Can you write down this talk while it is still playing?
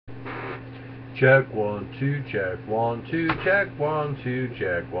Check 1 2, check 1 2, check 1 2,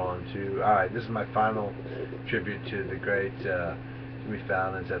 check 1 2. Alright, this is my final tribute to the great Jimmy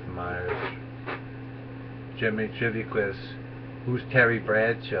Fallon and Seth Meyers. Jimmy, trivia quiz. Who's Terry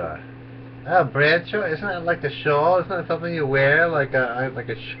Bradshaw? Oh, Bradshaw? Isn't that like the shawl? Isn't that something you wear? Like a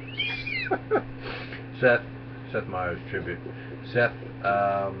Seth Meyers tribute. Seth,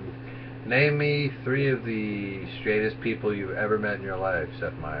 name me 3 of the straightest people you've ever met in your life,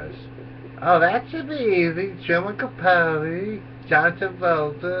 Seth Meyers. Oh, that should be easy. Truman Capote, John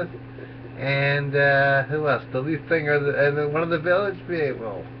Travolta, and who else? The lead singer and one of the Village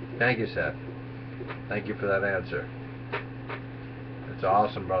People. Thank you, Seth. Thank you for that answer. That's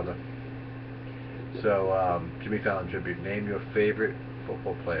awesome, brother. So, Jimmy Fallon tribute. Name your favorite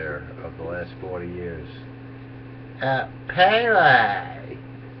football player of the last 40 years. Pele.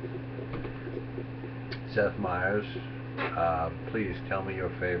 Seth Meyers, please tell me your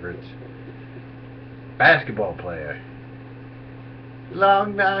favorite basketball player.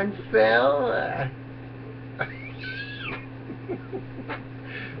 Long John Silver.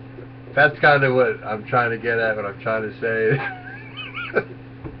 That's kind of what I'm trying to get at, what I'm trying to say.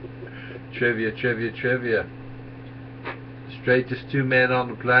 Trivia. Straightest 2 men on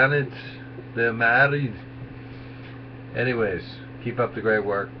the planet. They're married. Anyways, keep up the great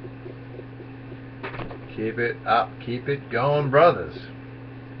work. Keep it up, keep it going, brothers.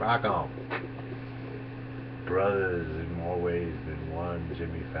 Rock on. Brothers in more ways than one.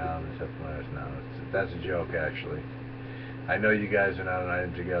 Jimmy Fallon and Seth Meyers. No, that's a joke, actually. I know you guys are not an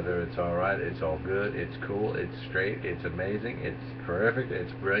item together. It's alright. It's all good. It's cool. It's straight. It's amazing. It's terrific.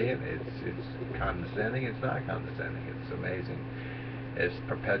 It's brilliant. It's condescending. It's not condescending. It's amazing. It's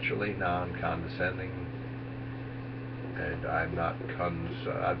perpetually non-condescending. And I'm not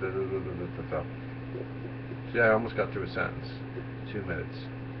See, I almost got through a sentence. 2 minutes.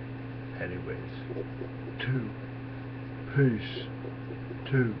 Anyways. 2. Peace.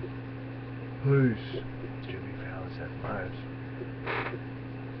 2. Peace. Jimmy Fallon, Seth Meyers.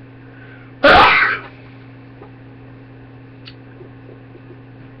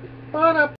 What up?